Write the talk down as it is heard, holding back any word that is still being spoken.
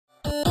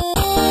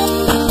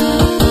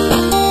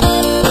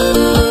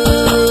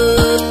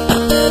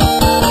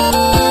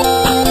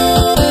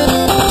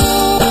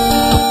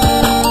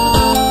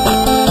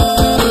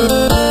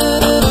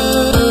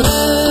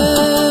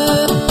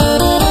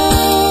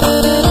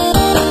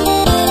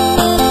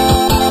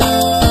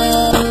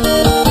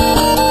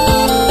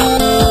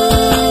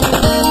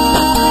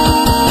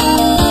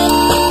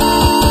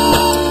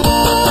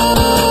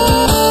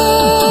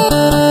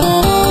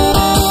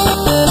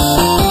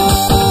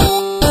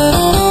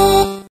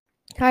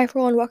Hi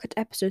everyone, welcome to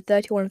episode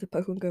 31 of the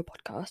Pokemon Go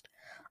podcast.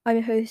 I'm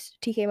your host,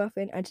 TK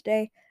Muffin, and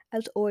today,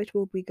 as always,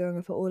 we'll be going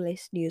over all the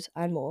latest news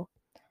and more.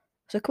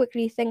 So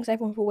quickly, thanks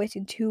everyone for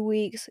waiting 2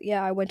 weeks.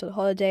 Yeah, I went on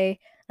holiday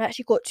and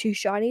actually got two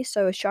shinies,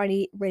 so a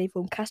shiny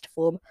Rainform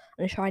Castiform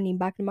and a shiny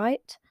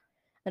Magnemite.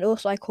 And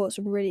also I caught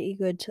some really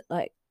good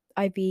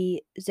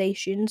IV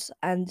Zacians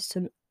and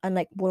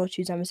one or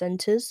two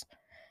Zamazenters.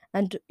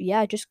 And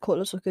yeah, I just caught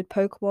lots of good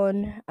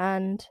Pokemon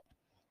and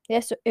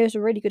so it was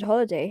a really good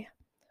holiday.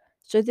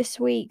 So this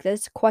week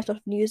there's quite a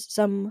lot of news,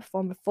 some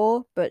from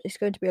before, but it's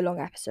going to be a long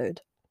episode.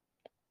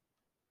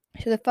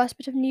 So the first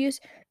bit of news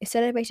is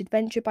Celebrate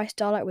Adventure by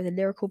Starlight with a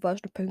lyrical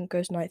version of Pokemon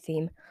Go's night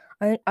theme.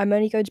 I'm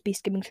only going to be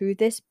skimming through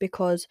this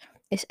because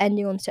it's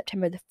ending on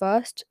September the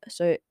 1st,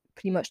 so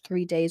pretty much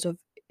 3 days of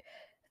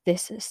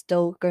this is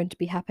still going to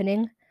be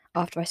happening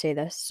after I say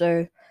this.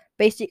 So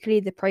basically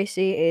the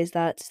pricey is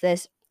that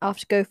there's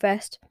after Go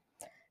Fest,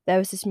 there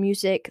was this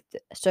music.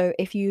 So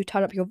if you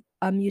turn up your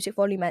music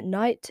volume at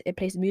night, it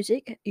plays the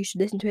music. You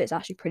should listen to it. It's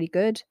actually pretty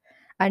good.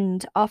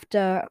 And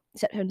after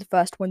September the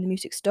 1st, when the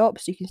music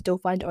stops, you can still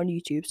find it on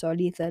YouTube. So I'll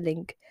leave the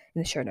link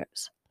in the show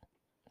notes.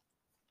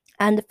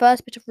 And the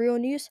first bit of real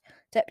news,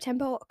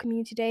 September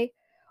Community Day,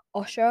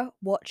 Osha,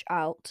 watch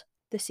out.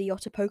 The Sea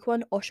Otter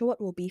Pokemon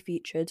Oshawott will be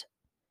featured.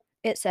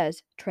 It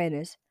says,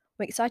 trainers,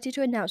 we're excited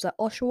to announce that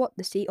Oshawott,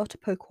 the Sea Otter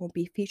Pokemon, will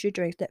be featured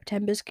during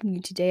September's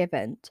Community Day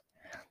event.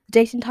 The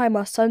date and time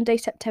are Sunday,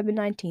 September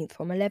 19th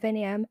from 11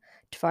 a.m.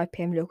 to 5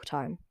 p.m. local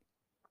time.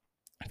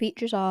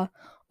 Features are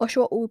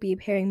Oshawott will be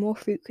appearing more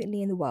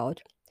frequently in the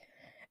wild.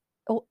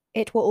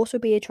 It will also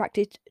be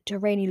attracted to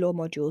rainy lore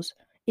modules.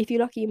 If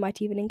you're lucky, you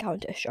might even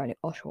encounter a shiny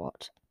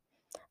Oshawott.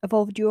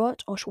 Evolve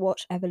Duart,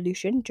 Oshawott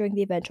Evolution. During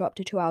the event or up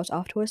to 2 hours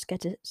afterwards,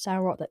 get a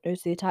Samurott that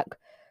knows the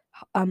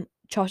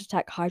Charge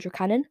Attack Hydro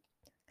Cannon.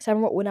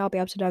 Samurott will now be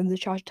able to learn the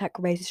Charge Attack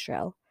Razor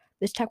Shell.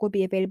 This attack will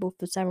be available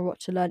for Samurott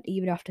to learn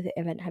even after the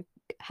event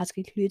has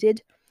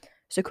concluded.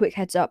 So quick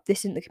heads up, this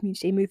isn't the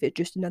Community Day move, it's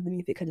just another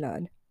move it can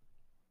learn.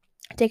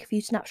 Take a few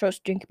snapshots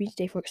during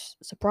Community Day for a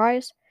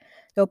surprise.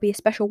 There will be a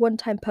special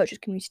one-time purchase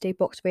Community Day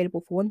box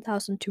available for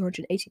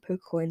 1,280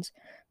 Pokecoins,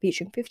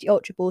 featuring 50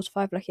 Ultra Balls,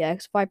 5 Lucky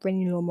Eggs, 5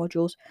 Rainy Lore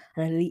modules,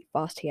 and an Elite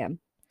Fast TM.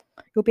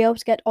 You'll be able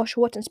to get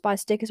Oshawott-inspired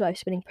stickers by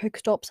spinning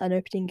Pokestops and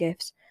opening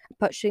gifts, and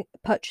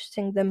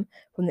purchasing them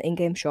from the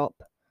in-game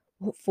shop.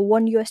 For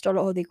 $1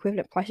 or the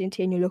equivalent pricing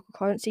tier in your local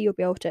currency, you'll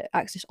be able to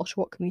access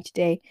Oshawott Community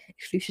Day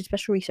exclusive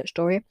special research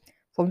story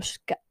from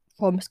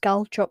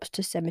Skullchops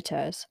to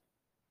Scimitars.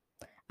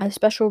 And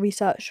special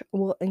research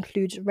will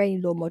include Rainy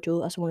Lore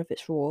module as one of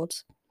its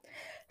rewards.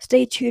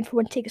 Stay tuned for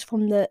when tickets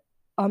from the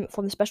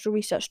special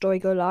research story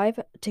go live.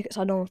 Tickets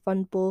are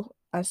non-refundable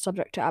and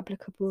subject to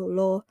applicable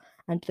law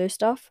and those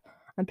stuff.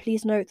 And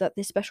please note that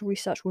this special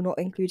research will not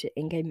include an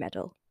in-game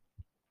medal.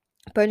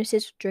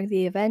 Bonuses during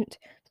the event: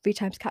 3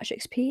 times catch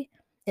XP.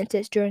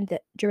 Incidents during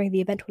the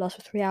event will last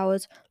for 3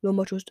 hours. Lore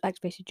modules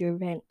activated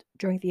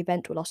during the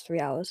event will last 3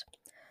 hours.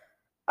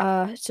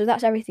 So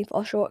that's everything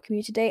for Oshawott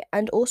Community Day.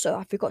 And also,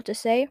 I forgot to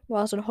say,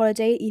 while I was on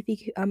holiday,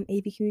 EV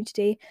Community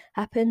Day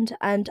happened,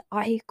 and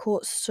I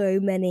caught so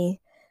many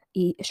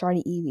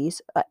shiny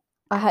Eevees.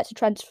 I had to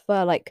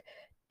transfer like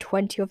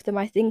 20 of them,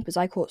 I think, because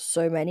I caught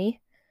so many.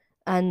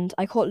 And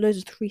I caught loads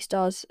of 3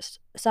 stars.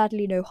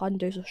 Sadly, no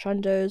Hundos or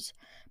Shundos,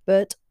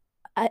 but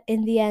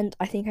in the end,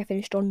 I think I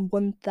finished on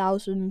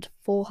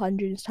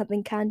 1,400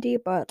 something candy,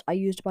 but I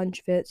used a bunch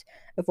of it,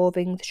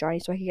 evolving the shiny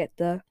so I could get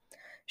the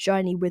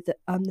shiny with the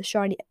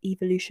shiny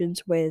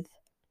evolutions with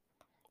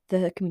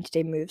the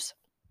Community Day moves.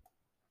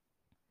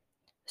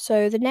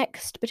 So the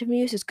next bit of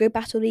news is Go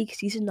Battle League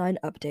Season 9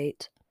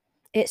 update.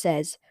 It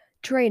says,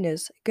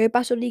 trainers, Go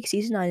Battle League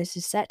Season 9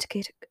 is set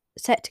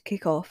to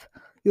kick off.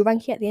 Your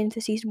ranking at the end of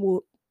the season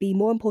will be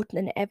more important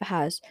than it ever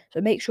has, so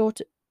make sure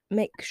to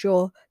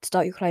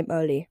start your climb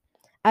early.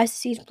 As the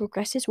season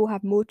progresses, we'll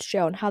have more to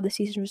share on how the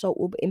season result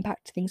will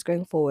impact things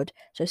going forward,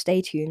 so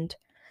stay tuned.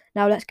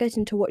 Now let's get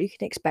into what you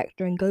can expect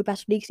during Go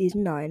Battle League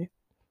Season 9.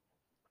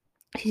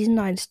 Season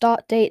 9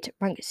 start date,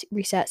 rank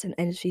resets, and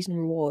end of season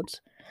rewards.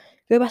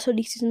 Go Battle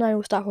League Season 9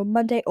 will start on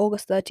Monday,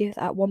 August 30th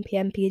at 1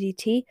 p.m.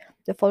 PDT.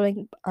 The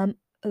following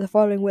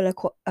will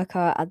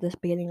occur at the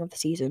beginning of the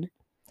season.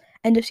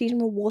 End of season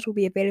rewards will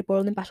be available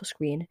on the battle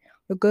screen.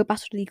 Your Go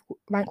Battle League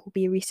rank will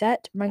be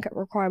reset. Rank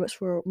requirements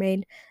will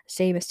remain the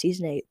same as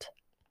Season 8.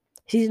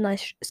 Season 9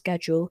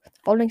 schedule.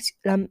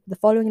 The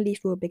following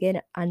leagues will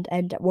begin and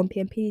end at 1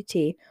 p.m.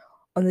 PDT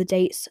on the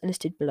dates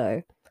listed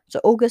below. So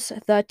August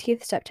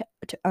 30th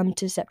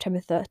to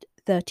September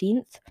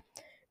 13th,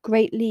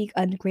 Great League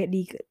and Great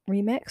League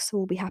Remix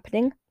will be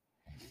happening.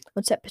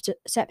 On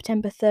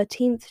September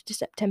 13th to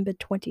September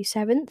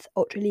 27th,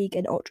 Ultra League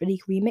and Ultra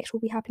League Remix will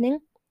be happening.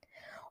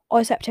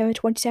 On September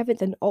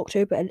 27th and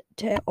October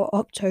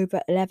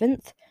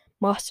 11th,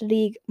 Master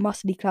League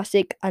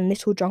Classic, and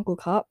Little Jungle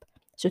Cup.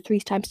 So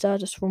 3 times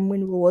Stardust from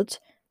Win Rewards.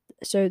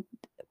 So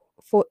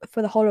for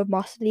the whole of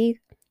Master League,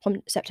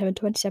 from September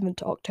 27th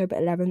to October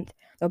 11th,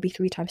 there'll be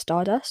 3 times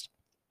Stardust.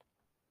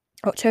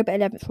 October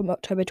 11th from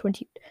October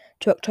 20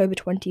 to October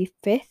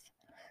 25th,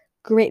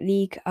 Great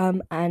League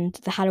and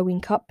the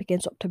Halloween Cup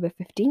begins October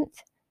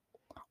 15th.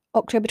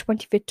 October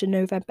 25th to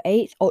November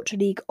 8th, Ultra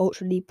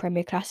League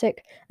Premier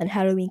Classic, and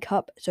Halloween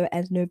Cup, so it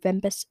ends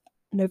November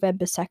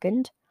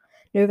 2nd.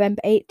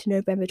 November 8th to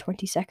November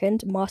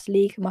 22nd, Master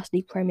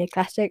League Premier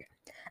Classic,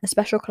 a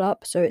special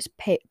club, so it's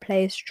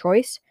player's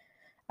choice.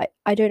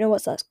 I don't know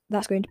what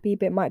that's going to be,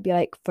 but it might be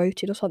like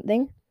voted or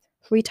something.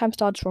 3-time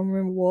starters from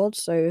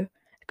rewards, so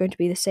it's going to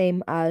be the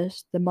same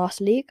as the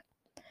Master League.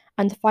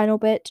 And the final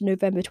bit,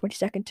 November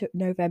 22nd to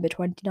November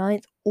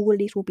 29th, all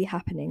these will be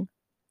happening.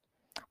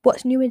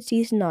 What's new in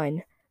Season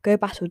 9? Go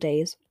Battle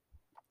Days.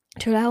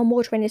 To allow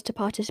more trainers to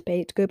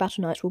participate, Go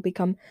Battle Nights will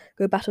become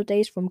Go Battle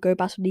Days from Go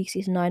Battle League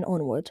Season 9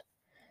 onward.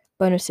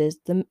 Bonuses.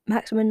 The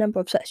maximum number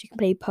of sets you can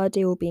play per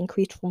day will be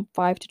increased from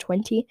 5 to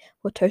 20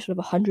 for a total of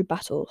 100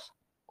 battles.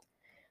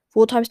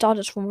 4-time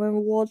starters from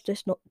rewards.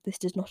 This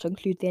does not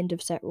include the end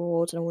of set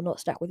rewards and will not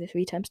stack with the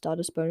 3-time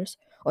starters bonus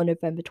on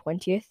November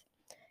 20th.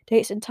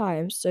 Dates and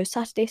times. So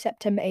Saturday,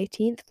 September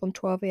 18th from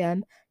 12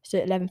 a.m.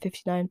 to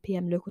 11:59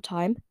 p.m. local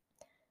time.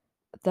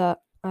 The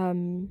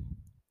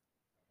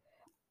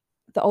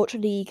Ultra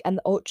League and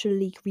the Ultra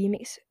League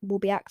Remix will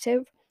be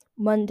active.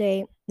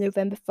 Monday,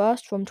 November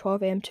 1st from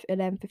 12 a.m. to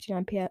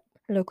 11:59 p.m.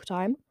 local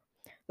time.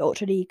 The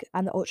Ultra League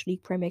and the Ultra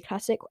League Premier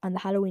Classic and the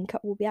Halloween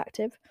Cup will be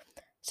active.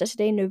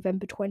 Saturday,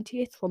 November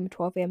 20th from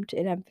 12 a.m. to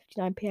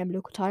 11:59 p.m.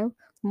 local time.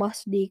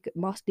 Master League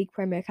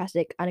Premier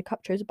Classic and a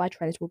cup chosen by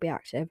trainers will be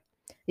active.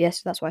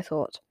 Yes, that's what I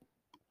thought.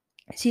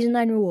 Season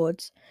 9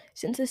 rewards.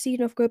 Since the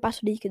season of Go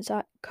Battle League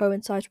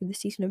coincides with the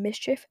season of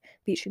Mischief,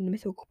 featuring the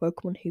mythical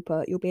Pokemon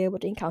Hooper, you'll be able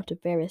to encounter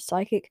various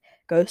Psychic,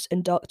 Ghost,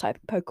 and Dark type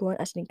Pokemon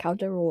as an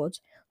encounter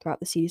rewards throughout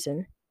the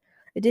season.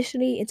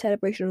 Additionally, in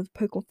celebration of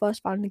the Pokemon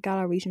first found in the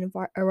Galar region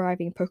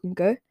arriving in Pokemon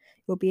Go,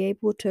 you'll be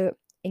able to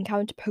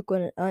encounter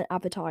Pokemon and earn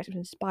avatar items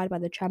inspired by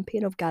the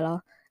champion of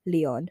Galar,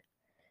 Leon.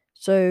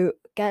 So,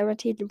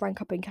 guaranteed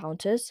rank up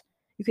encounters.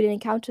 You can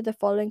encounter the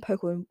following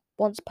Pokemon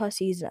once per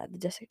season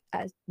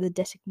at the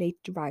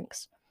designated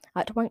ranks.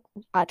 At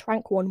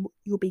rank 1,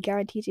 you'll be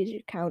guaranteed to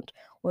encounter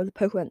one of the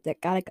Pokemon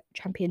that Galar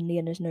champion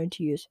Leon is known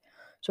to use.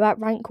 So at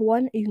rank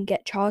 1, you can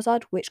get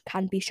Charizard, which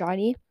can be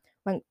shiny.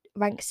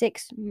 Rank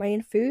 6,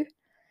 Mienfoo.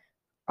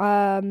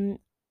 I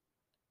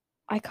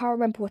can't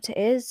remember what it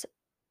is,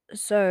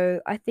 so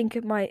I think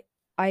it might.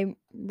 I'm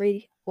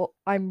really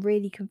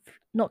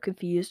not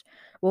confused.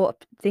 Well,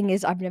 thing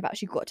is, I've never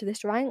actually got to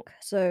this rank.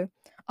 So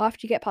after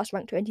you get past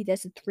rank 20,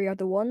 there's the 3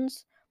 other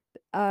ones.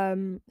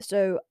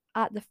 So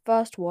at the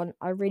first one,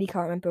 I really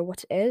can't remember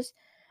what it is.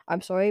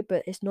 I'm sorry,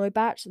 but it's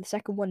Noibat. So the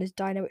second one is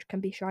Dino, which can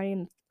be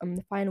shiny, and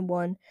the final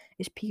one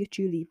is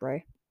Pikachu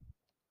Libre.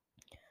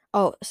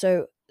 Oh,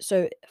 so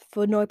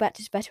for Noibat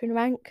it's veteran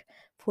rank,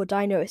 for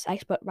Dino it's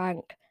expert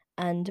rank,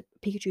 and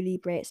Pikachu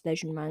Libre it's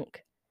legend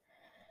rank.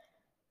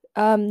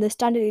 The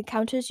standard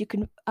encounters, you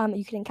can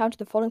encounter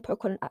the following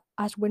Pokemon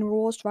as win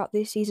rewards throughout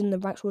this season. The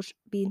ranks will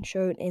be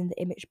shown in the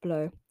image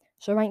below.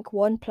 So rank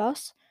 1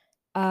 plus,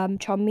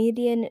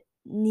 Charmeleon,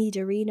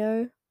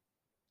 Nidorino,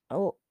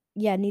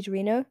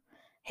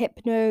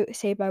 Hypno,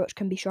 Sableye, which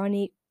can be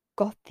shiny,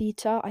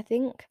 Gothita, I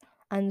think,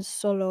 and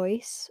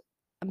Soloise.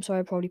 I'm sorry,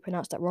 I probably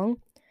pronounced that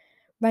wrong.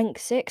 Rank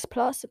 6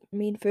 plus,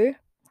 Mienfoo,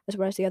 as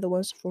well as the other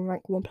ones from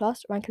rank 1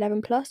 plus. Rank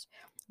 11 plus,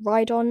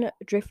 Rhydon,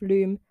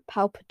 Drifloon,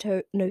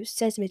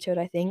 Seismitoad,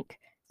 I think,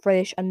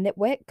 Frillish, and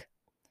Nitwick.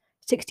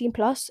 16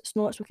 plus,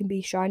 Snorlax, which can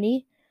be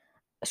shiny,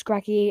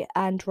 Scraggy,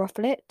 and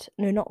Rufflet.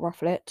 No, not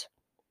Rufflet.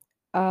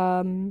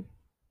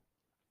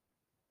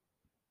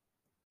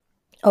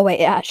 Oh wait,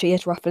 it actually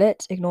is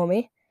Rufflet. Ignore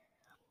me.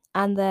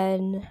 And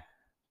then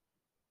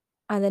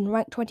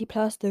rank 20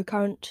 plus, the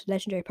current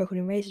legendary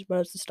Pokemon race, as well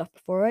as the stuff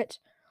before it.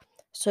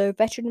 So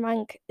veteran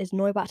rank is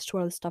Noibat, as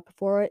well as the stuff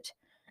before it.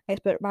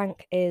 Expert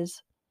rank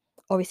is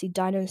obviously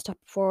Dino and stuff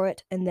before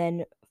it, and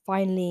then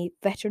finally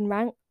legend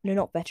rank,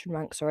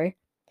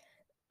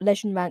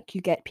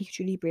 you get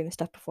Pikachu Libre and the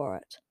stuff before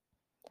it.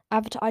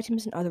 Avatar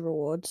items and other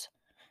rewards.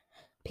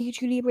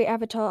 Pikachu Libre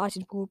avatar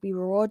items will be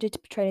rewarded to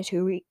trainers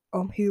who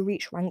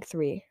reach rank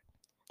 3.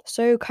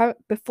 So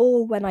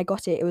before, when I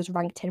got it, it was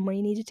rank 10 when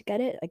you needed to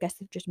get it. I guess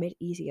they've just made it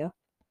easier.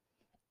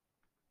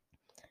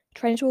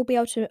 Trainers will be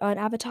able to earn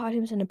avatar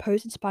items and a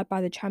pose inspired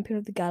by the champion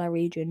of the Galar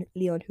region,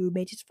 Leon, who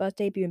made his first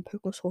debut in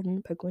Pokemon Sword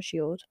and Pokemon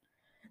Shield.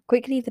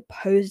 Quickly, the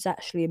pose is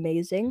actually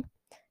amazing.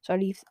 So I'll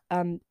leave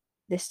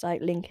this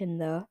link in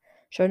the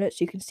show notes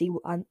so you can see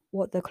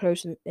what the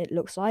clothes it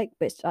looks like,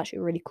 but it's actually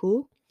really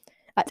cool.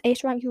 At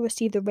Ace rank, you'll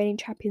receive the reigning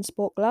champion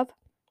Sport Glove.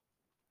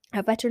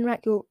 At Veteran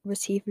rank, you'll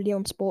receive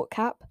Leon Sport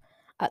Cap.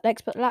 At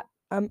Expert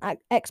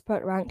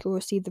rank, you'll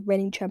receive the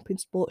reigning champion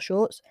Sport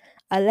Shorts.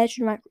 At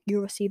Legend rank,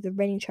 you'll receive the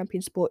reigning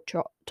champion Sport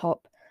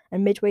Top.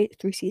 And midway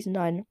through Season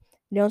 9,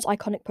 Leon's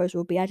iconic pose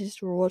will be added as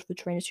a reward for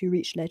trainers who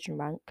reach Legend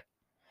rank.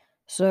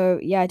 So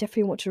yeah, I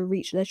definitely want to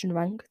reach Legend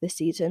rank this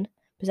season,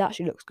 because it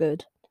actually looks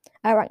good.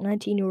 At rank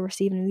 19, you'll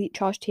receive an Elite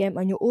Charge TM,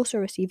 and you'll also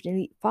receive an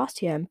Elite Fast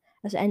TM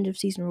as the end of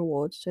season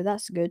rewards, so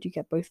that's good, you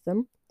get both of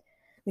them.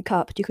 The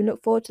cup, you can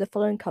look forward to the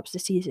following cups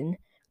this season.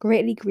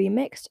 Great League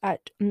Remix,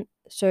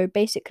 so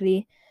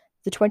basically,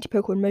 The 20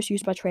 Pokemon most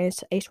used by trainers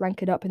to ace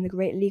rank it up in the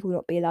Great League will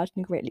not be allowed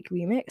in the Great League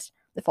Remix.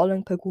 The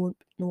following Pokemon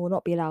will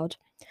not be allowed: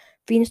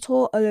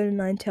 Venusaur, Alolan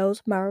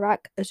Ninetales,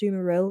 Marowak,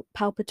 Azumarill,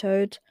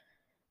 Palpitoad.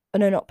 Oh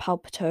no, not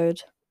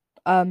Palpitoad.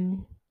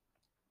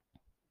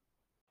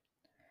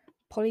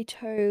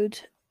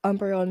 Politoed,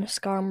 Umbreon,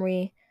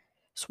 Skarmory,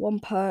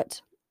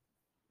 Swampert,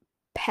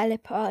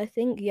 Pelipper, I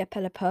think. Yeah,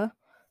 Pelipper.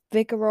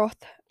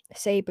 Vigoroth,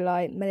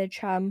 Sableye,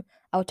 Medicham,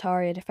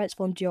 Altaria, Defense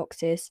Form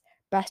Deoxys,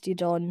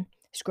 Bastiodon,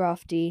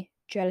 Scrafty,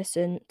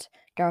 Jellicent,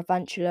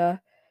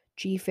 Garavantula,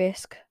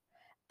 G-Fisk,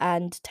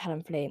 and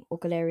Talonflame, or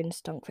Galarian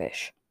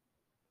Stunkfish.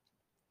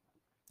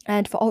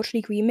 And for Ultra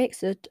League Remix,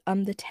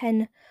 the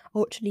 10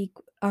 Ultra League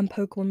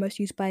Pokemon most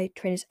used by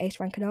trainers ace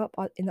ranking up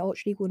in the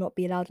Ultra League will not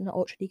be allowed in the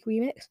Ultra League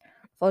Remix.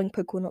 The following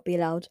Pokemon will not be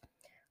allowed: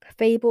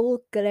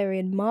 Fable,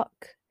 Galarian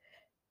Muck,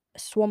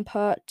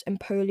 Swampert,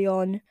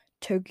 Empoleon,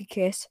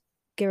 Togekiss,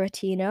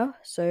 Giratina,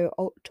 so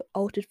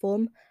altered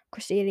form,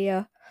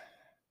 Cresselia,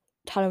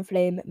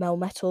 Talonflame,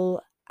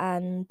 Melmetal,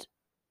 and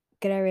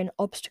Galarian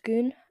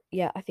Obstagoon.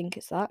 Yeah, I think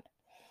it's that.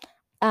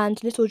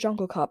 And Little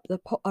Jungle Cup, the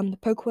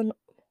Pokemon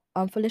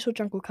for Little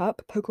Jungle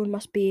Cup, Pokemon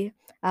must be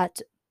at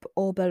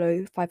or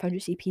below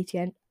 500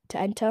 CP to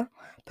enter.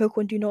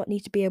 Pokemon do not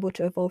need to be able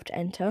to evolve to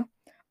enter.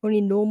 Only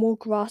normal,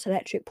 grass,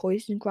 electric,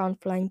 poison, ground,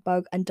 flying,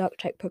 bug, and duck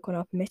type Pokemon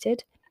are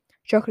permitted.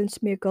 Chocolate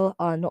and Smeargle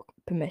are not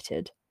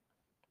permitted.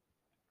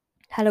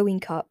 Halloween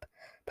Cup,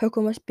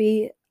 Pokemon must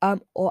be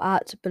or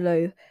at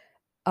below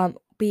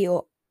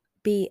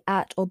be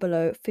at or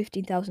below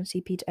 15,000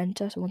 CP to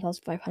enter, so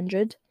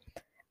 1,500.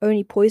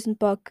 Only Poison,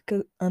 Bug,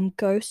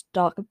 Ghost,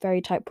 Dark, and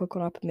Fairy type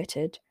Pokemon are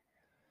permitted.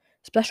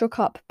 Special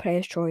Cup,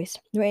 Player's Choice.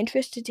 We're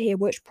interested to hear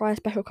which prior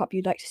Special Cup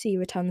you'd like to see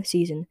return this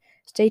season.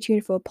 Stay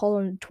tuned for a poll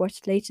on Twitter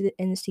later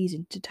in the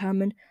season to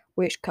determine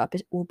which cup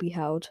will be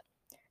held.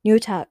 New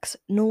attacks: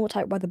 Normal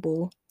type Weather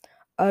Ball.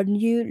 A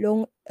new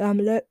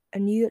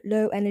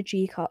low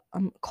energy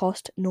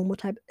cost Normal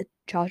type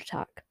Charge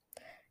Attack.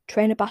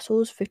 Trainer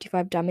Battles,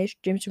 55 damage.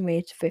 Gyms and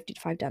Raids,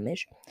 55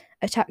 damage.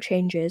 Attack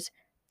changes: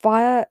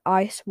 Fire,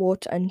 Ice,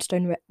 Water, and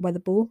Stone Weather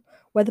Ball.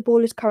 Weather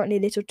Ball is currently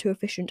a little too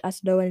efficient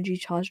as low energy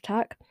charge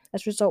attack.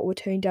 As a result, we're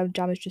turning down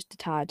damage just a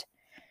tad.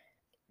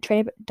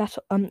 Trainer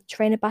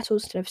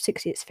Battles, instead of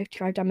 60, it's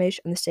 55 damage,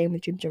 and the same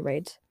with Gyms and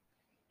Raids.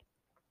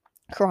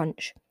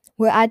 Crunch.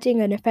 We're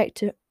adding an effect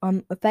to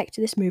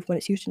this move when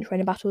it's used in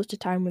Trainer Battles to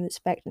time with its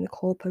effect in the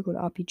core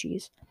Pokemon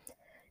RPGs.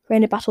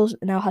 Trainer Battles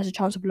now has a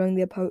chance of blowing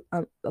the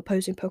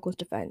opposing Pokemon's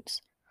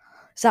defense.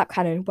 Zap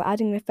Cannon. We're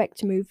adding an effect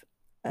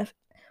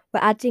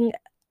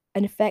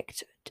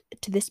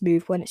to this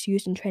move when it's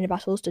used in Trainer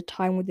Battles to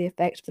time with the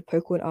effect of the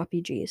Pokemon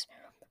RPGs.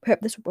 We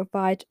hope this will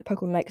provide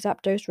Pokemon like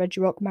Zapdos,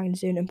 Regirock,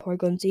 Magnezone, and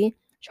Porygon Z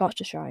chance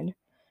to shine.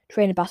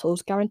 Trainer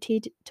Battles,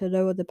 guaranteed to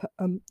lower the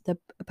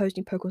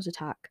opposing Pokemon's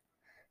attack.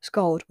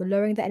 Scald. We're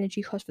lowering the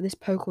energy cost for this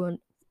Pokemon,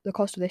 the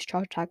cost of this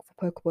charge attack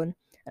for Pokemon,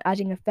 and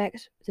adding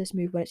effect to this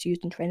move when it's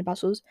used in Trainer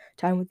Battles,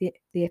 time with the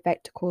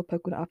effect to call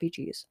Pokemon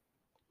RPGs.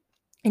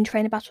 In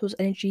Trainer Battles,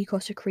 energy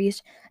cost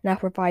increased now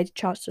provides a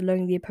chance to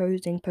lowering the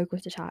opposing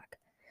Pokemon's attack.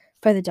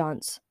 Feather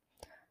Dance.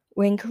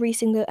 We're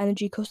increasing the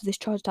energy cost of this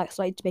charge attack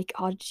slightly to make it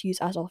harder to use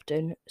as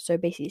often, so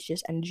basically it's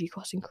just energy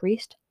cost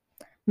increased.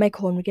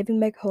 Megahorn. We're giving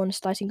Megahorn a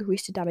slight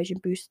increase to damage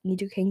and boost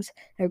Nidoking,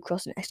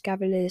 Heracross, and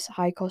Escavilla's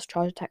high-cost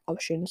charge attack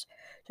options.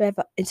 So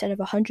instead of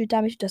 100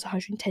 damage, it does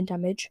 110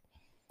 damage.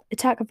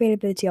 Attack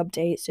availability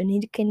update. So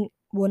Nidoking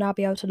will now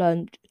be able to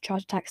learn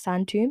charge attack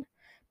Sand Tomb.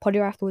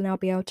 Poliwrath will now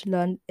be able to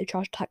learn the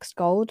charge attack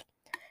Scald.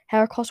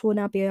 Heracross will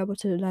now be able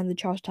to learn the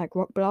charge attack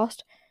Rock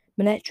Blast.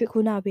 Manectric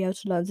will now be able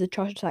to learn the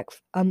charge attack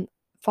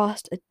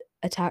Fast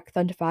Attack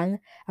Thunderfang,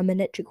 and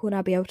Manectric will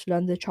now be able to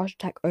learn the charge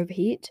attack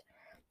Overheat.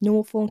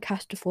 Normal form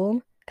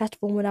Casterform.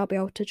 Casterform will now be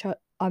able to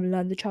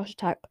learn the charge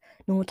attack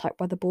Normal type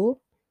Weather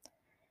Ball.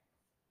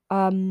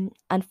 And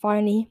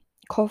finally,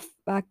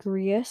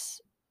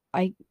 Cofagrius,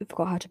 I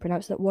forgot how to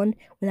pronounce that one,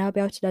 will now be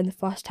able to learn the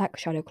fast attack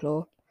Shadow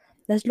Claw.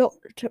 There's a lot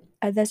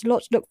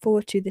to look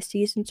forward to this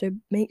season,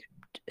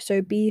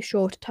 so be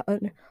sure to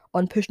turn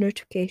on push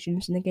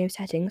notifications in the game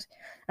settings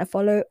and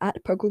follow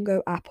at Pokemon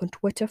Go app on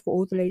Twitter for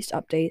all the latest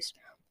updates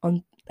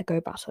on the Go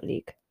Battle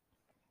League.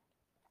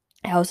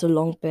 That was a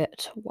long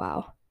bit.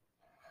 Wow.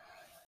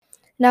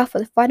 Now for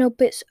the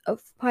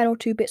final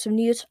two bits of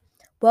news.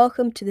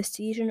 Welcome to the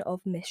season of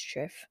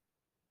mischief.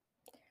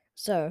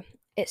 So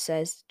it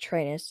says,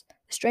 trainers,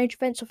 the strange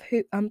events of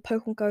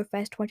Pokemon Go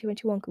Fest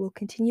 2021 will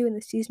continue in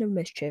the season of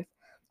mischief.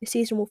 The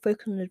season will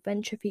focus on an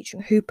adventure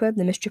featuring Hooper,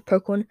 the mischief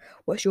Pokemon,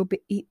 which you'll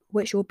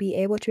be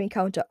able to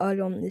encounter early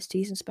on in this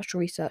season's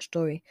special research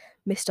story,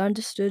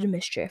 Misunderstood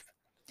Mischief.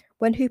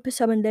 When Hooper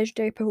summoned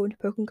legendary Pokemon to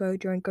Pokemon Go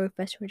during Go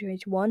Fest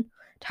 2021,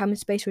 time and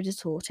space were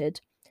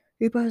distorted.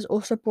 Hooper has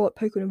also brought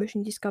Pokemon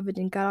originally discovered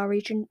in Galar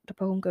region to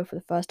Pokemon Go for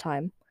the first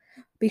time.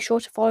 Be sure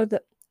to follow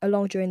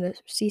along during the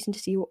season to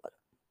see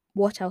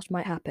what else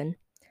might happen.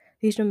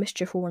 Season of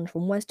Mischief will run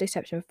from Wednesday,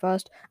 September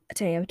 1st at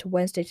 10 a.m. to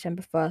Wednesday,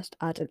 December 1st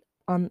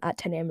at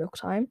 10 a.m. local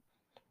time.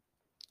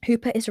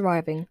 Hooper is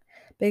arriving.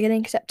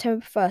 Beginning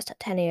September 1st at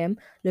 10 a.m.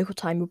 local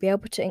time, you'll be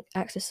able to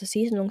access the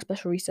season-long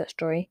special research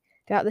story.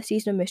 Throughout the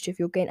season of Mischief,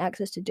 you'll gain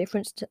access to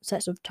different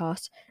sets of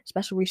tasks,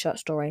 special research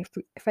story.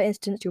 For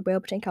instance, you'll be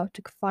able to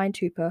encounter Confined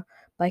Hooper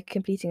by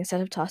completing a set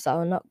of tasks that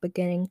are unlocked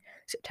beginning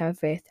September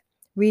 5th.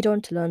 Read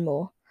on to learn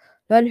more.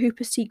 Learn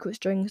Hooper's secrets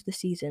during the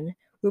season.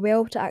 You'll be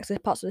able to access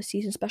parts of the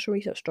season's special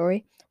research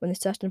story when the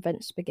certain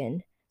events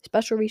begin. The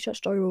special research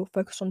story will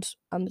focus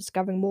on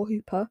discovering more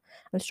Hooper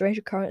and strange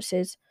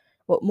occurrences,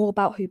 more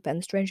about Hooper and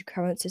the strange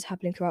occurrences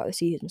happening throughout the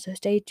season, so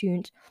stay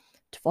tuned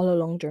to follow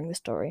along during the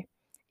story.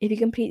 If you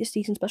complete the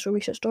season's special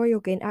research story, you'll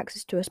gain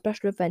access to a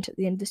special event at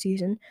the end of the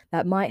season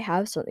that might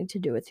have something to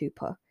do with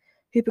Hooper.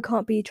 Hooper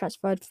can't be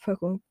transferred to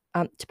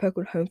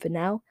Pokemon Home for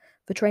now.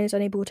 For trainers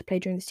unable to play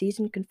during the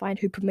season, Confined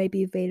Hooper may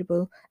be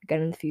available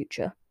again in the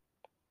future.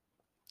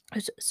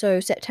 So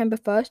September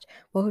 1st,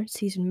 welcome to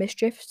Season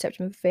Mischief.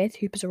 September 5th,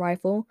 Hooper's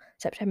Arrival.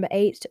 September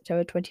 8th,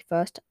 September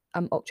 21st,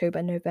 October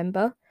and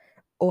November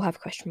all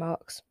have question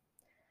marks.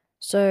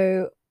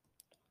 So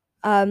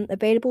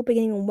available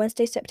beginning on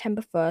Wednesday,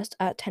 September 1st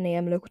at 10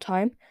 a.m. local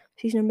time.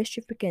 Season of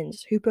Mischief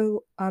begins. Hooper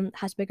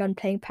has begun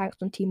playing pranks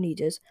on team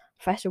leaders.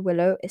 Professor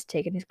Willow is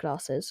taking his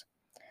classes.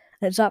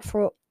 And it's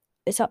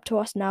up to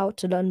us now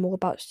to learn more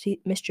about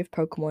Mischief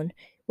Pokemon.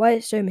 Why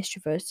it's so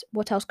mischievous?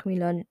 What else can we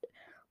learn?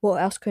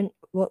 What else does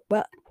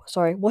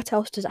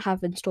it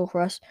have in store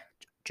for us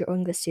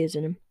during this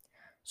season?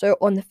 So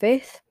on the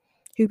 5th,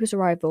 Hooper's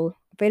Arrival.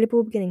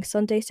 Available beginning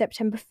Sunday,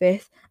 September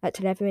 5th at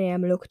 11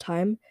 a.m. local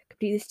time.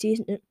 Complete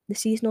the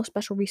seasonal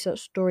special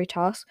research story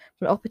task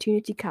for an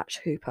opportunity to catch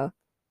Hooper.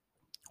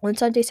 On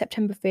Sunday,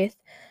 September 5th,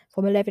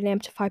 from 11 a.m.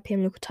 to 5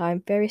 p.m. local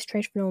time, various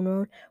strange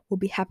phenomena will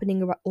be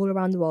happening all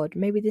around the world.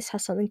 Maybe this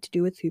has something to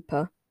do with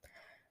Hooper.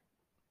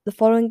 The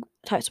following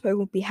types of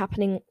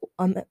Pokemon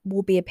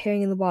will be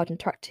appearing in the wild and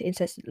attract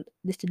insects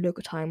listed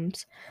local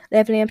times.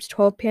 11 a.m. to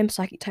 12 p.m.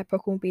 Psychic type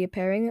Pokemon will be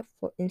appearing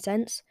for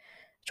incense.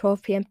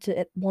 12 p.m.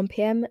 to 1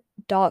 p.m.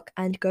 Dark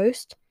and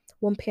Ghost.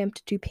 1 p.m.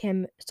 to 2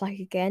 p.m. Psychic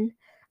again,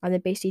 and then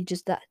basically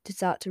just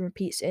that and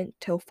repeats it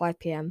until 5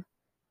 p.m.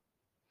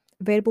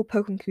 Available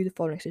Pokemon include the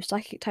following: so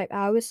Psychic type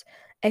hours,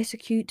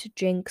 Execute,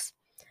 Jinx,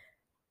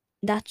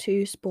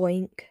 Natu,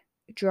 Spoink,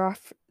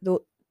 Giraffe.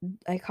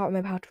 I can't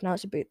remember how to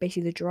pronounce it, but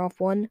basically the giraffe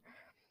one,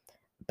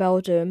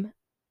 Beldum,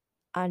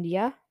 and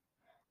yeah.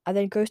 And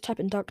then Ghost type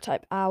and Dark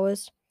type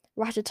hours,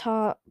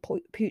 Rattata,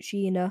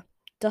 Poochyena,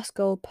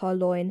 Duskull,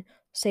 Purloin,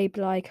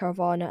 Sableye,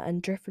 Caravana,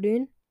 and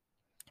Drifloon.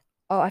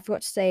 Oh, I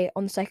forgot to say,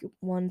 on the second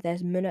one,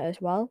 there's Munna as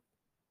well.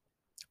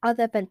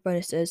 Other event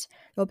bonuses.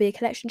 There will be a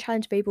collection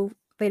challenge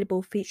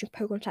available featuring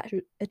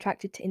Pokemon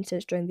attracted to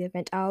incidents during the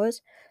event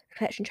hours. The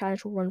collection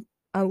challenge will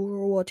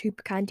reward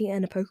Hooper Candy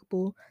and a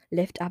Pokeball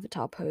Lift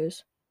avatar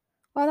pose.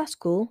 Oh, that's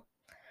cool.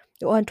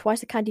 You'll earn twice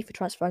the candy for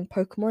transferring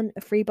Pokemon.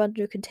 A free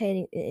bundle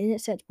containing an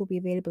init set will be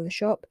available in the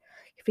shop.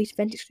 Complete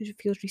event-exclusive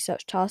field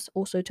research tasks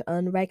also to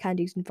earn rare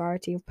candies and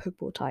variety of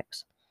Pokeball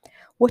types.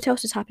 What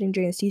else is happening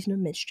during the season of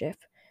Mischief?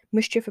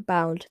 Mischief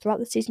abound. Throughout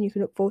the season, you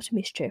can look forward to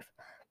Mischief.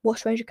 What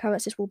strange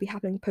occurrences will be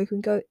happening in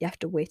Pokemon Go? You have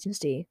to wait and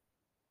see.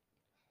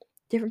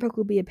 Different Pokemon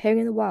will be appearing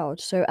in the wild,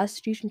 so as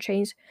the season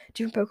changes,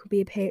 different Pokemon will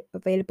be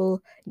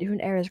available in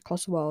different areas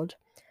across the world.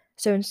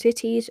 So in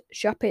cities,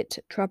 Shuppet,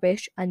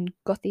 Trubbish, and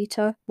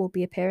Gothita will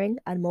be appearing,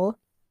 and more.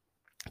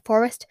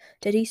 Forest,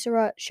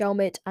 Dedisera,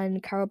 Shelmet,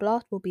 and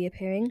Carablast will be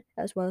appearing,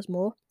 as well as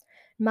more.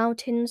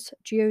 Mountains,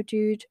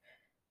 Geodude,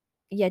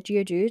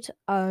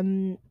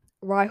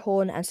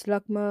 Rhyhorn and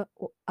Slugma,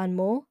 and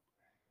more.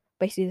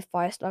 Basically the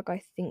Fire Slug,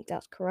 I think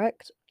that's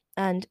correct.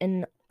 And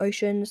in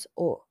oceans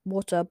or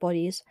water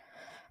bodies,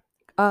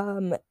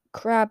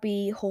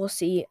 Krabby,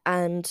 Horsey,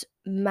 and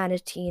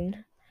Manatee.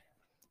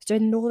 So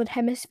in the Northern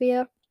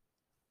Hemisphere,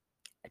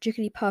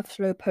 Jigglypuff,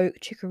 Slowpoke,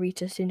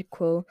 Chikorita,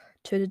 Cyndaquil,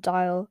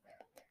 Totodile,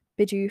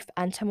 Bidoof,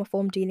 and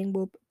Terraform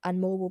Dealing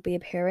and more will be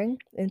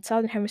appearing. In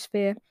Southern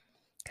Hemisphere,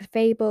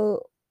 Clefairy,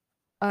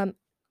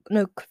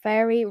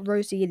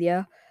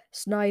 Roselia,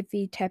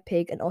 Snivy,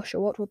 Tepig, and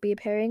Oshawott will be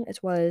appearing,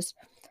 as well as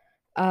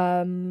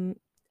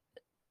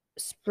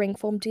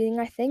Springform Dealing,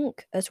 I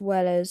think, as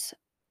well as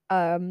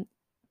the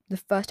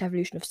first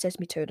evolution of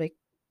Sesame Toad. I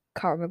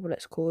can't remember what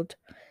it's called.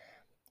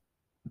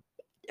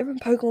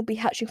 Different Pokemon will be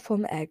hatching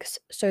from eggs.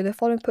 So the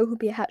following Pokemon will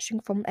be hatching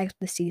from eggs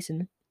this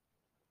season.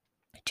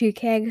 2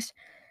 Kegs,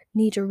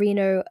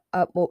 Nidorino,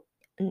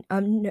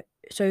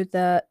 so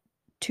the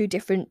 2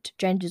 different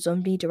genders of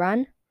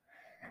Nidoran,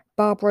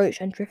 Barbroach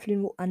and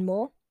Drifloon and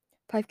more.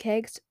 5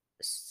 Kegs,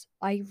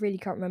 I really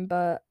can't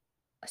remember,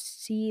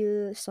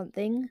 Seal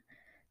something,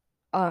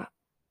 Pineco,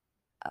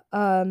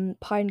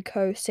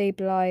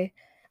 Sableye,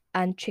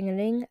 and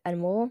Chingaling and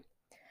more.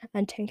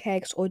 And 10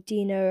 Kegs,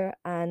 Ordino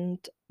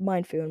and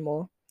Mindfu and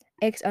more.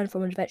 Eggs earned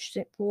from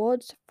adventure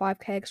rewards. 5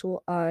 Kegs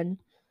will earn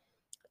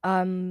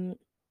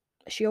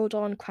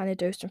Shieldon,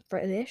 Cranidos, and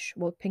Frillish,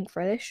 Pink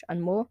Frillish,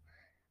 and more.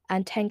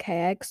 And 10k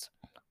eggs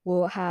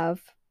will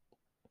have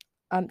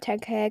from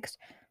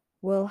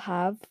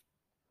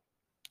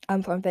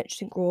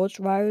Adventure Rewards,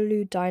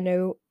 Riolu,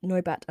 Dino,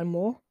 Noibat, and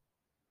more.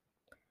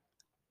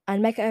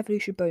 and Mega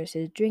Evolution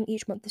bonuses. During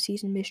each month of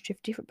Season of Mischief,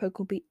 different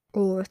Pokemon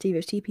will receive a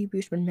CP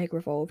boost when Mega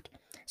Evolved.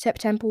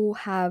 September will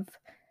have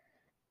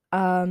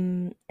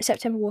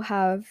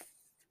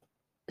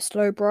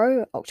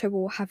Slowbro, October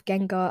will have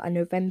Gengar, and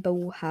November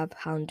will have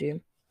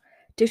Houndoom.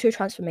 Ditto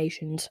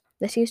transformations.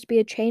 There seems to be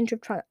a change of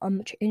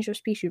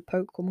species of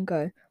Pokemon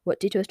Go, what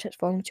Ditto is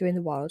transforming to in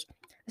the wild.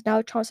 There's now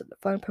a chance that the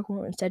phone Pokemon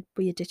will instead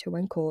be a Ditto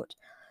when caught.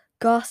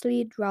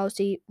 Ghastly,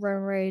 Drowsy,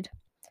 Remoraid,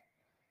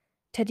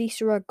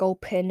 Teddiursa,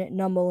 Gulpin,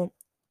 Numel,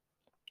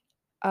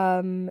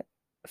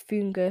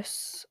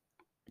 Fungus,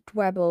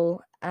 Dwebble,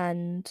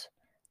 and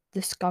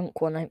the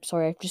skunk one. I'm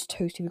sorry, I've just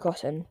totally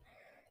forgotten.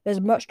 There's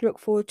much to look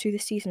forward to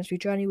this season as we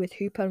journey with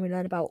Hooper and we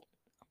learn about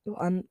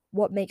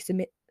what makes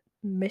the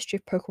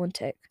Mischief Pokemon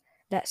tick.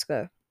 Let's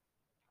go.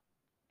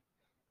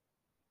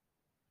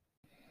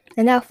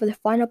 And now for the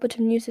final bit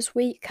of news this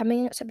week.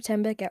 Coming in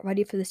September, get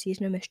ready for the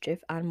Season of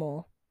Mischief and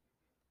more.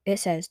 It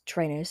says,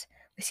 trainers,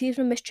 the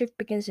Season of Mischief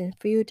begins in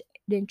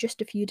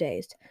just a few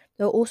days.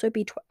 There will also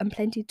be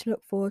plenty to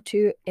look forward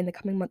to in the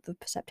coming month of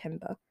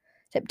September.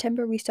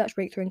 September Research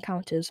Breakthrough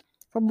Encounters.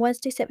 From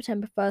Wednesday,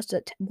 September 1st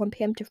at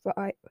 1pm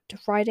to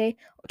Friday,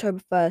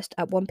 October 1st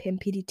at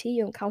 1pm PDT,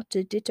 you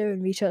encounter Ditto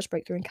and Research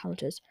Breakthrough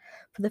Encounters.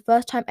 For the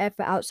first time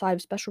ever outside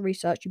of special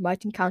research, you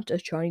might encounter a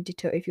shiny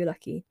Ditto if you're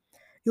lucky.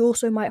 You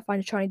also might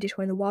find a shiny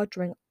Ditto in the wild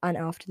during and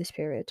after this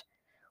period.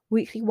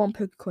 Weekly 1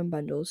 Pokecoin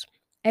bundles.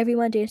 Every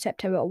Monday in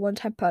September, a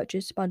one-time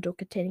purchase bundle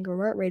containing a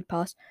rare raid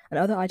pass and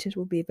other items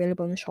will be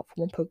available in the shop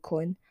for 1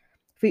 Pokecoin.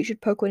 Featured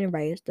Pokemon in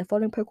raids. The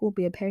following Pokemon will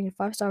be appearing in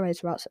 5-star raids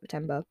throughout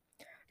September.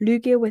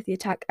 Lugia with the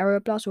attack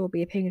Aeroblast will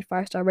be appearing in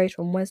 5-star raids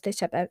from Wednesday,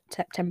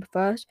 September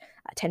 1st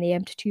at 10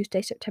 a.m. to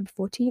Tuesday, September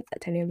 14th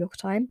at 10 a.m. local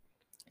time.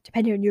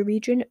 Depending on your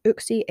region,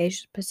 Uxie,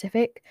 Asia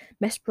Pacific,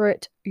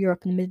 Mesprit,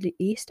 Europe and the Middle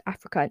East,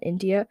 Africa and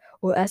India,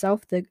 or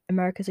Azelf, the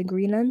Americas and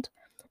Greenland,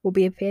 will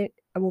be appearing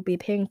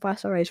in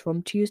 5-star raids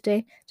from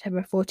Tuesday,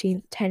 September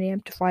 14th, 10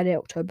 a.m. to Friday,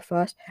 October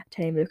 1st at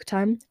 10 a.m. local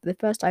time. For the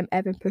first time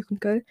ever in Pokemon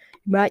Go, you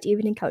might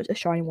even encounter a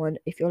shiny one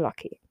if you're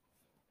lucky.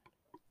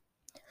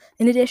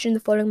 In addition, the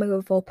following Mega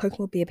Evolved Pokemon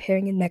will be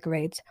appearing in Mega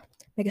Raids.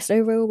 Mega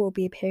Slowbro will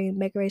be appearing in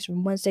Mega Raids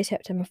from Wednesday,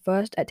 September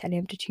 1st at 10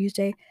 a.m. to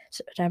Tuesday,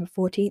 September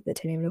 14th at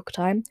 10 a.m. local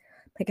time.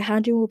 Mega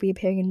Houndoom will be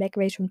appearing in Mega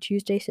Raids from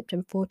Tuesday,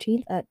 September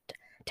 14th at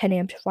 10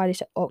 a.m. to Friday,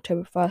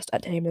 October 1st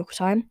at 10 a.m. local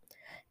time.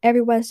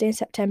 Every Wednesday in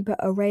September,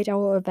 a Raid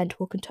Hour event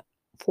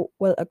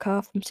will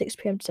occur from 6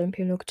 p.m. to 7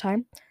 p.m. local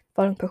time. The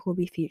following Pokemon will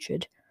be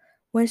featured.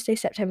 Wednesday,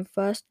 September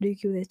 1st,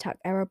 Lugia with attack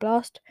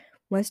Aeroblast.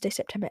 Wednesday,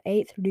 September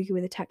 8th, Lugia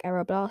with attack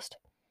Aeroblast.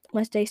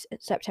 Wednesday,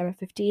 September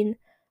 15th,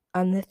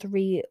 and the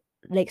 3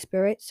 Lake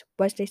Spirits.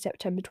 Wednesday,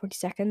 September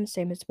 22nd,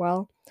 same as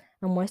well.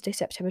 And Wednesday,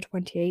 September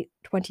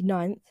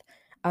 29th,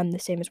 the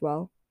same as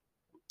well.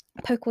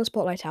 Pokemon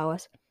Spotlight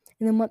Hours.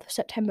 In the month of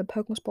September,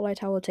 Pokemon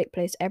Spotlight Hour will take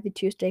place every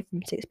Tuesday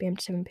from 6 p.m.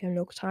 to 7 p.m.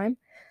 local time,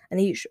 and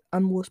each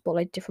will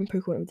spotlight different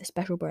Pokemon with a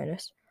special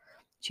bonus.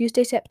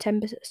 Tuesday,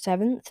 September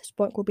 7th,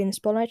 Spoink will be in the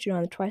spotlight, you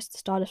earn twice the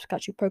Stardust for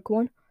catching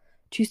Pokemon.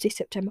 Tuesday,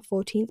 September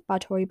 14th,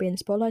 Battle will be in the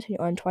spotlight, and you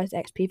earn twice the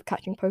XP for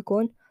catching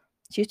Pokemon.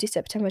 Tuesday,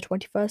 September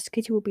 21st,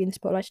 Kitty will be in the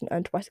spotlight and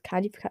earn twice the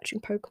candy for catching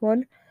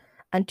Pokemon.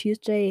 And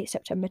Tuesday,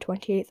 September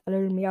 28th,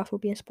 Alolan Meowth will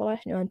be in the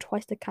spotlight and earn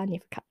twice the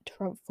candy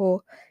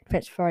for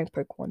transferring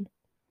Pokemon.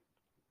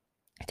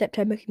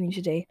 September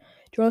Community Day.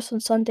 Join us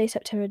on Sunday,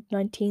 September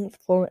 19th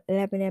from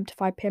 11 a.m. to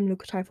 5 p.m.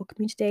 local time for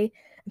Community Day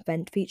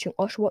event featuring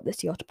Oshawott the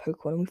Sea Otter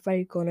Pokemon, and we've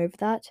already gone over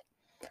that.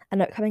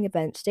 And upcoming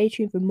events. Stay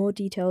tuned for more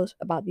details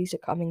about these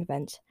upcoming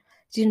events.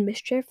 Season of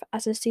Mischief.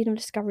 As the season of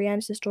discovery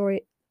ends, the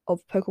story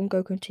of Pokemon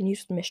Go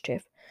continues with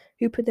Mischief.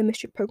 Hooper the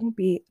Mischief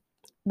Pokemon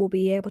will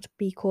be able to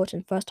be caught in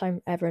the first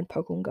time ever in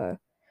Pokemon Go.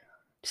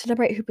 To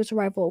celebrate Hooper's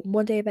arrival,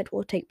 one-day event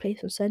will take place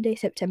on Sunday,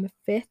 September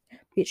 5th,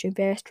 featuring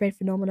various strange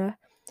phenomena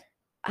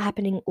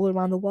happening all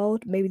around the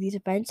world. Maybe these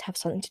events have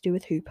something to do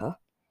with Hooper.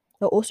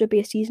 There will also be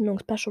a season-long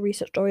special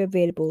research story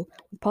available,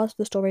 with parts of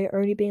the story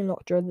only being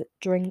unlocked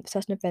during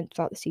certain events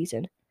throughout the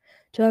season.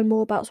 To learn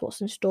more about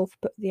what's in store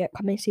for the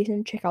upcoming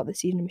season, check out the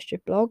Season of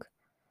Mischief blog.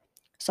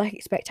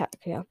 Psychic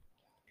Spectacular.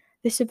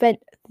 This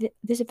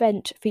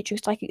event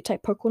featuring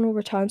Psychic-type Pokemon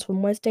returns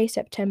from Wednesday,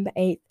 September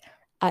 8th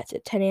at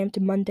 10 a.m. to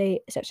Monday,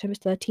 September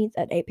 13th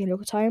at 8 p.m.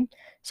 local time.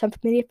 Some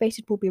familiar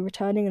faces will be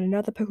returning and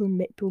another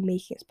Pokemon will be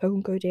making its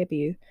Pokemon Go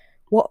debut.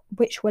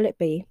 Which will it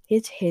be?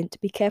 Here's a hint.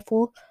 Be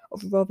careful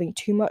of revolving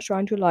too much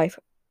around your life.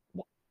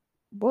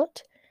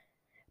 What?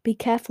 Be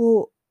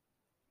careful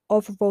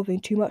of revolving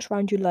too much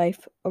around your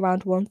life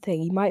around one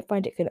thing. You might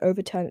find it can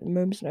overturn at a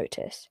moment's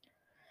notice.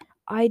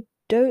 I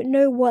don't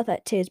know what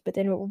that is, but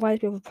then it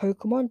reminds me of a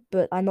Pokemon,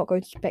 but I'm not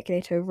going to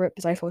speculate over it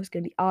because I thought it was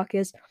going to be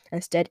Arceus.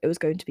 Instead, it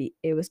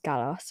was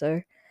Galar.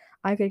 So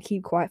I'm going to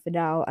keep quiet for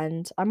now,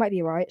 and I might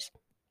be right.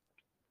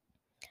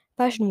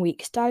 Fashion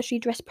Week. Stylishly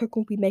dressed Pokemon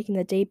will be making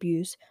their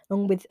debuts,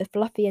 along with a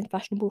fluffy and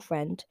fashionable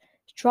friend.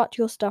 Strut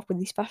your stuff with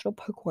these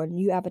fashionable Pokemon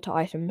new avatar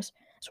items,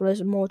 as well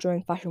as more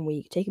during Fashion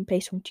Week, taking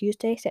place from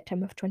Tuesday,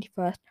 September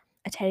 21st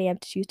at 10 a.m.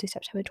 to Tuesday,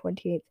 September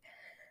 28th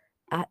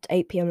at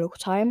 8 p.m. local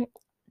time.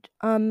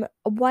 A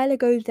while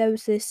ago there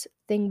was this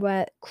thing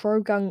where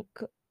Krogunk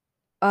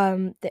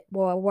that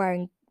were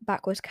wearing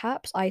backwards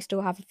caps. I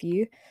still have a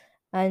few,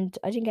 and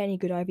I didn't get any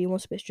good IV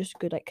ones, but it's just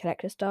good like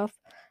collector stuff.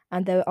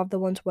 And there were other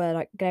ones where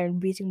like Garen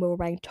and Weezing were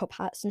wearing top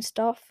hats and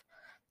stuff,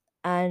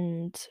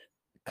 and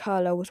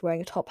Carlo was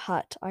wearing a top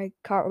hat. I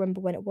can't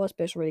remember when it was,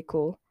 but it was really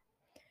cool.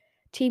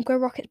 Team Go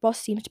Rocket's boss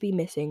seems to be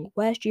missing.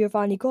 Where's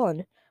Giovanni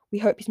gone? We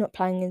hope he's not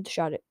planning in the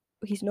shadow.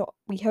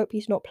 We hope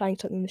he's not planning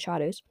something in the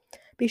shadows.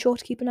 Be sure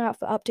to keep an eye out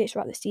for updates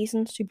throughout the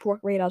season. Super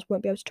Rocket radars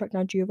won't be able to track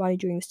down Giovanni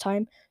during this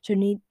time, so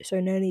no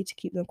need to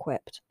keep them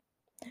equipped.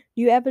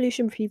 New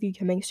evolution preview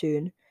coming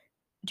soon.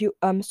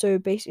 So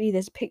basically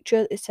there's a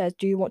picture. It says,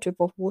 "Do you want to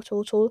evolve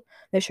Water Tool?"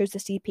 Then it shows the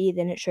CP.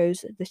 Then it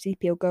shows the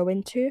CP will go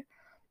into.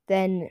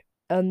 Then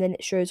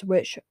it shows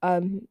which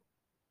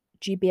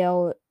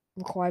GBL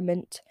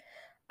requirement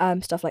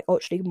stuff like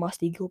Ultra League,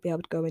 Master League you'll be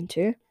able to go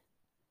into.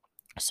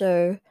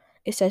 So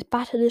it says,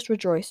 "Battlers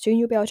rejoice! Soon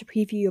you'll be able to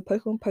preview your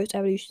Pokemon Post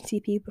Evolution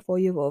CP before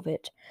you evolve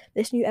it.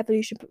 This new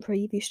evolution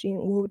preview screen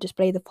will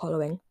display the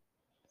following: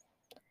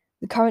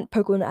 the current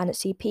Pokemon and its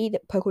CP, the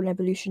Pokemon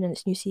Evolution and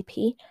its new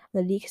CP,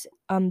 and the leaks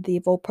the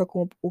evolved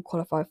Pokemon will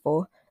qualify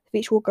for. The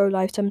feature will go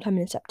live sometime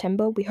in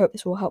September. We hope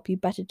this will help you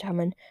better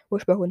determine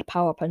which Pokemon to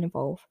power up and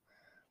evolve."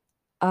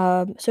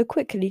 So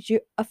quickly,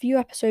 a few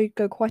episodes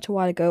ago, quite a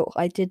while ago,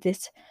 I did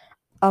this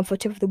for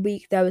Tip of the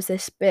Week. There was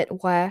this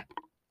bit where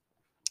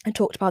I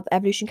talked about the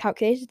evolution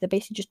calculator. They're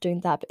basically just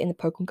doing that, but in the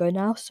Pokemon Go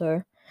now.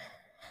 So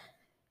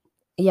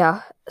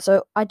yeah,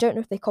 so I don't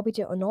know if they copied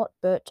it or not,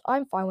 but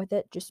I'm fine with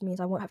it. Just means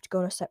I won't have to go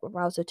on a separate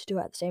browser to do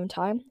it at the same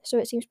time. So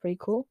it seems pretty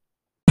cool.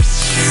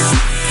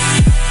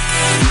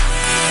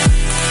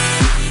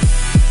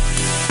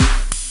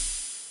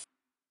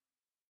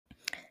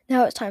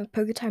 Now it's time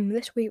for Poke Time.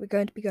 This week we're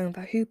going to be going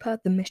for Hooper,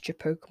 the Mischief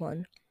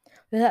Pokemon.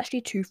 There's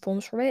actually two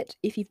forms for it.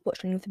 If you've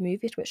watched any of the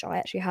movies, which I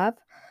actually have,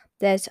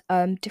 there's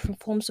different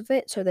forms of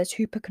it. So there's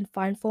Hooper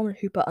Confined form and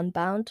Hooper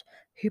Unbound.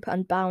 Hooper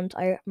Unbound,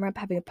 I remember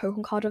having a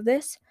Pokemon card of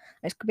this.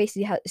 It's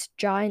basically it's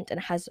giant and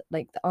it has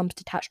like the arms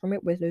detached from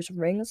it with loads of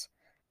rings.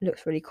 It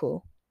looks really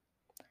cool.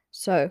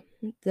 So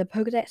the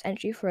Pokedex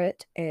entry for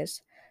it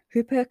is: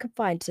 Hooper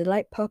Confined is a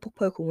light purple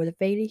Pokemon with a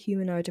vaguely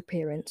humanoid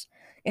appearance.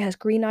 It has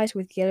green eyes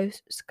with yellow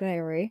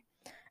sclerae,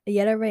 a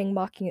yellow ring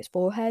marking its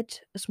forehead,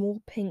 a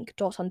small pink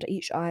dot under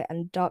each eye,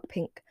 and dark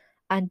pink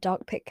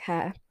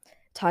hair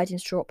tied in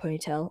short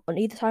ponytail. On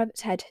either side of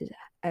its head,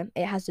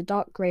 it has a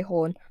dark grey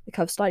horn that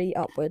curves slightly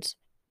upwards.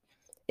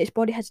 Its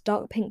body has a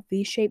dark pink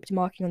V-shaped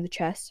marking on the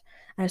chest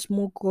and a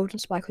small golden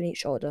spike on each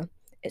shoulder.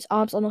 Its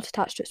arms are not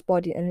attached to its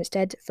body and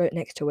instead float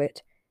next to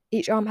it.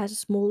 Each arm has a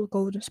small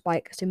golden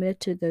spike similar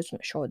to those on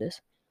its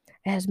shoulders.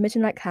 It has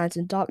mitten-like hands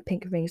and dark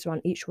pink rings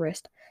around each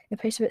wrist. In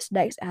place of its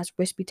legs, it has a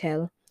wispy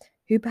tail.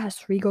 Hooper has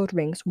 3 gold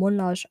rings, one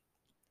large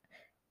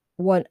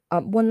one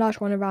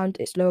around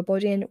its lower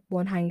body and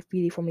one hanging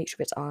freely from each of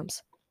its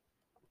arms.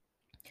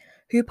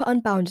 Hooper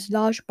Unbound is a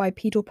large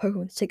bipedal Pokemon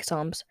with 6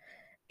 arms.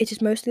 It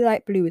is mostly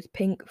light blue with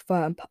pink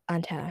fur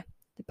and hair.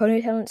 The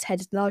ponytail on its head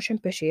is larger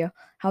and bushier,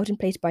 held in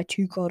place by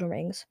 2 golden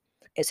rings.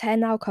 Its hair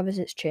now covers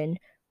its chin,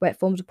 where it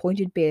forms a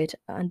pointed beard,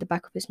 and the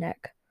back of its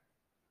neck.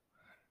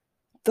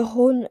 The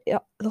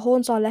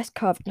horns are less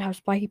curved and have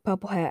spiky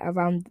purple hair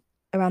around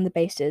the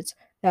bases.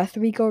 There are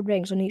 3 gold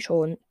rings on each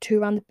horn,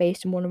 2 around the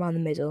base and 1 around the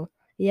middle.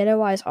 The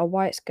yellow eyes are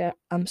white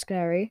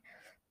scary.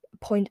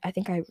 I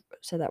think I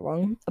said that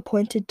wrong. A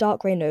pointed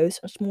dark grey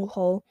nose, a small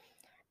hole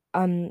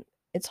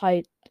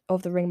inside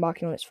of the ring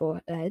marking on its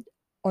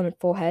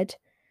forehead,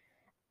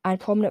 and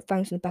prominent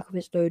fangs in the back of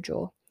its lower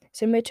jaw.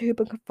 Similar to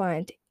Hooper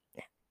Confined,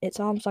 its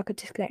arms are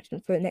disconnected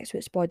and float next to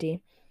its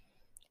body.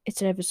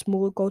 Instead of a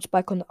small gold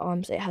spike on the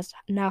arms, it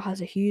now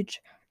has a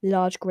huge,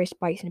 large grey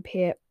spikes and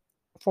appear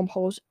from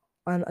holes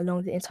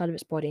along the inside of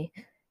its body.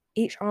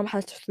 Each arm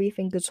has 3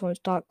 fingers on its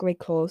dark grey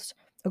claws.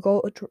 A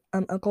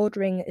gold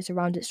ring is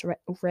around its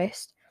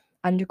wrist,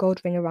 and a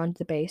gold ring around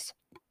the base.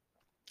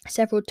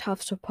 Several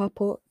tufts of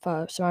purple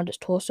fur surround its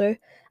torso,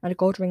 and a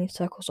gold ring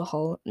encircles a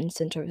hole in the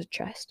center of its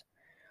chest.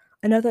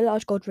 Another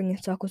large gold ring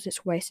encircles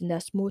its waist, and there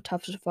are small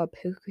tufts of fur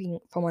poking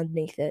from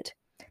underneath it.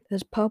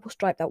 There's a purple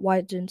stripe that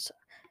widens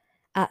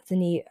at the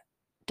knee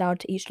down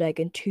to each leg,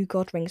 and 2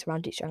 gold rings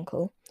around each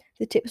ankle.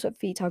 The tips of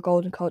feet are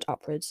golden curled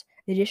upwards.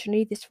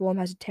 Additionally, this form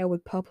has a tail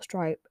with a purple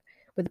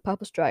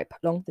stripe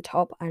along the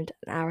top and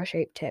an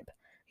arrow-shaped tip.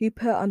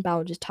 Hooper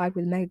Unbound is tagged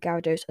with Mega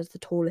Gyarados as the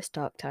tallest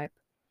dark type.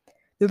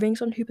 The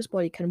rings on Hooper's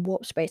body can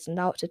warp space and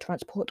allow it to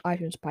transport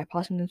items by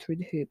passing them through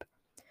the hoop.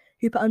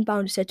 Hooper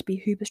Unbound is said to be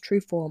Hooper's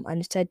true form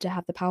and is said to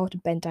have the power to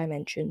bend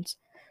dimensions.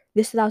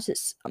 This allows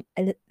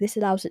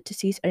it to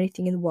seize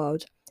anything in the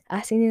world.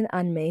 As seen in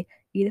anime,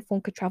 either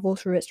form could travel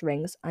through its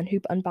rings, and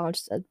Hooper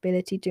Unbound's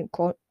ability to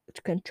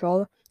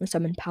control and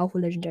summon powerful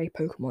legendary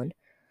Pokemon.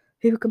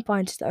 Hooper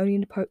Confined is the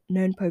only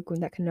known Pokemon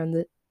that can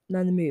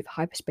learn the move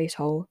Hyperspace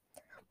Hole,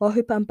 while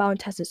Hooper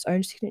Unbound has its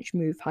own signature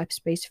move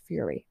Hyperspace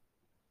Fury.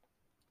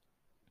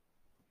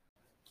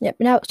 Yep,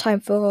 now it's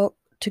time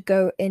to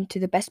go into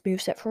the best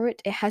moveset for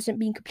it. It hasn't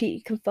been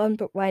completely confirmed,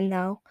 but right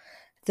now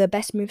The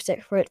best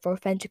moveset for it for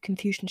offensive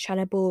Confusion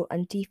Shadow Ball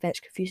and defense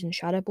Confusion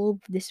Shadow Ball.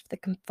 This is the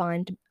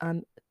confined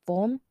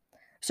form,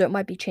 so it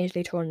might be changed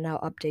later on and I'll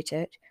update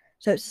it.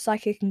 So it's a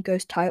Psychic and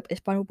Ghost type.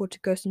 It's vulnerable to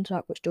Ghost and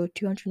Dark, which deal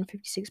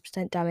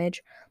 256%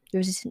 damage.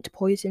 Resistant to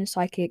Poison,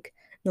 Psychic,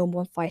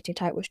 Normal and Fighting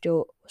type, which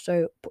deal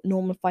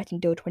Normal and Fighting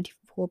deal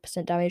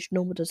 24% damage.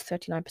 Normal does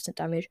 39%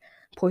 damage.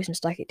 Poison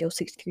Psychic deals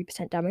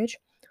 63% damage.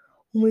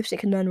 All moves it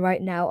can learn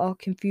right now are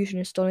Confusion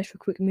and Astonish for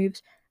quick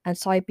moves, and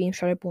Side Beam,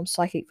 Shadow Ball, and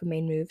Psychic for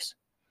main moves.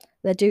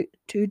 They're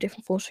two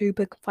different forms for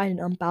Hooper, Confined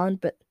and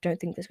Unbound, but don't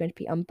think there's going to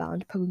be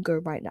Unbound. Pokemon Go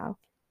right now.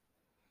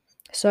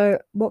 So,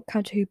 what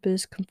counter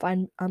Hooper's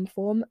Confined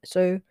form?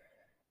 So,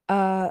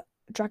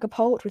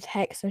 Dragapult with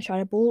Hex and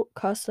Shadow Ball,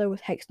 Cursor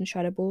with Hex and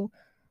Shadow Ball,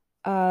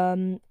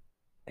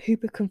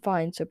 Hooper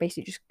Confined, so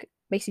basically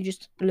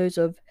just loads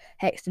of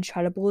Hex and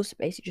Shadow Balls,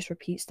 basically just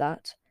repeats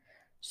that.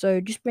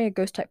 So just bring a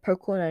Ghost type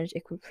Pokemon and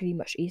it could pretty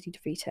much easily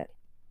defeat it.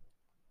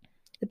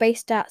 The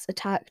base stats: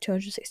 attack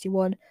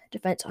 261,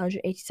 defense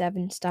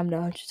 187, stamina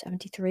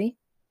 173.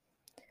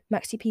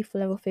 Max CP for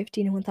level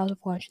 15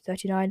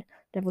 1439,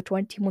 level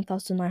 20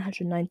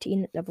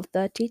 1919, level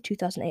 30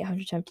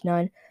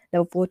 2879,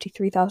 level 40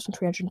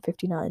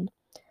 3359.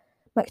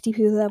 Max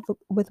DP level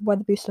with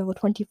Weather Boost level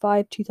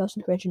 25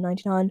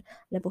 2399,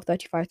 level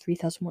 35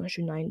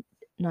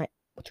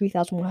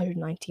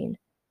 3119.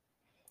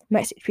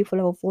 Max HP for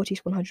level 40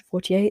 is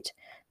 148.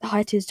 The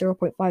height is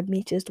 0.5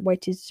 meters. The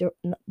weight is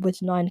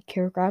 9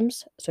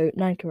 kilograms. So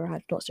 9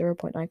 kilograms, not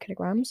 0.9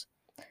 kilograms.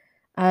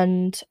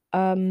 And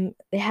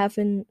they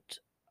haven't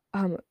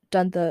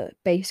done the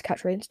base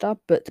catch rate and stuff,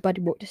 but the buddy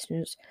walk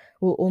distance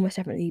will almost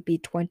definitely be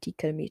 20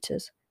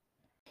 kilometers.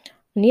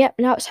 And yep,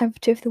 now it's time for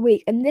tip of the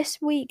week. And this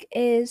week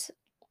is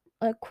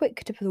a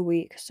quick tip of the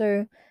week.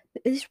 So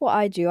this is what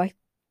I do. I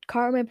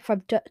can't remember if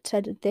I've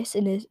said this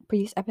in a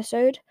previous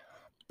episode,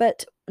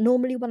 but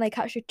normally when I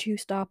catch a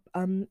 2-star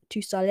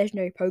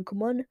legendary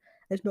Pokemon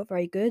that's not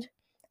very good,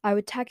 I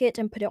would tag it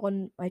and put it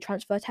on my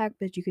transfer tag,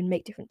 because you can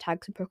make different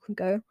tags in Pokemon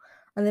Go.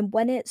 And then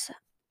when it's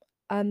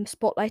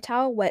Spotlight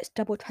Hour, where it's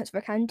double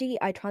transfer candy,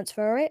 I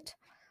transfer it.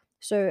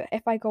 So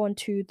if I go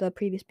onto the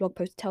previous blog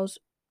post,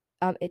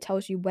 it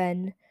tells you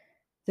when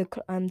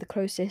the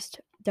closest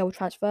double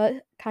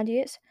transfer candy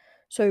is.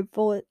 So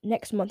for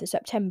next month in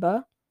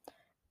September,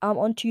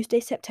 on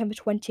Tuesday, September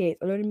 28th,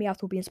 Alone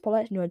Meowth will be in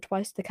Spotlight and you'll earn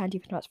twice the candy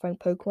for transferring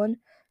Pokemon.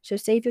 So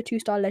save your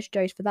 2-star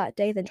legendaries for that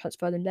day, then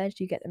transfer them then so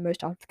you get the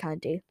most out of the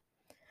candy.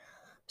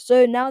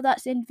 So now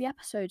that's the end of the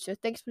episode. So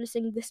thanks for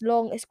listening this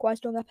long. It's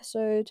quite a long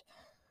episode.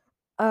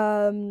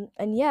 And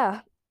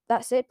yeah,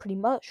 that's it pretty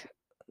much.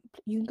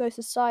 You can go to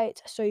the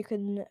site so you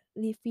can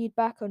leave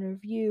feedback on a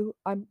review.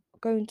 I'm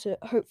going to,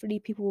 hopefully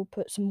people will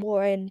put some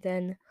more in,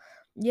 then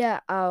yeah,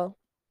 I'll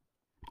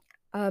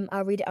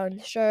read it out on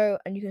the show,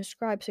 and you can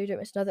subscribe so you don't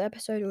miss another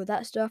episode, all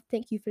that stuff.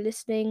 Thank you for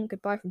listening.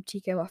 Goodbye from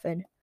TK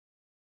Muffin.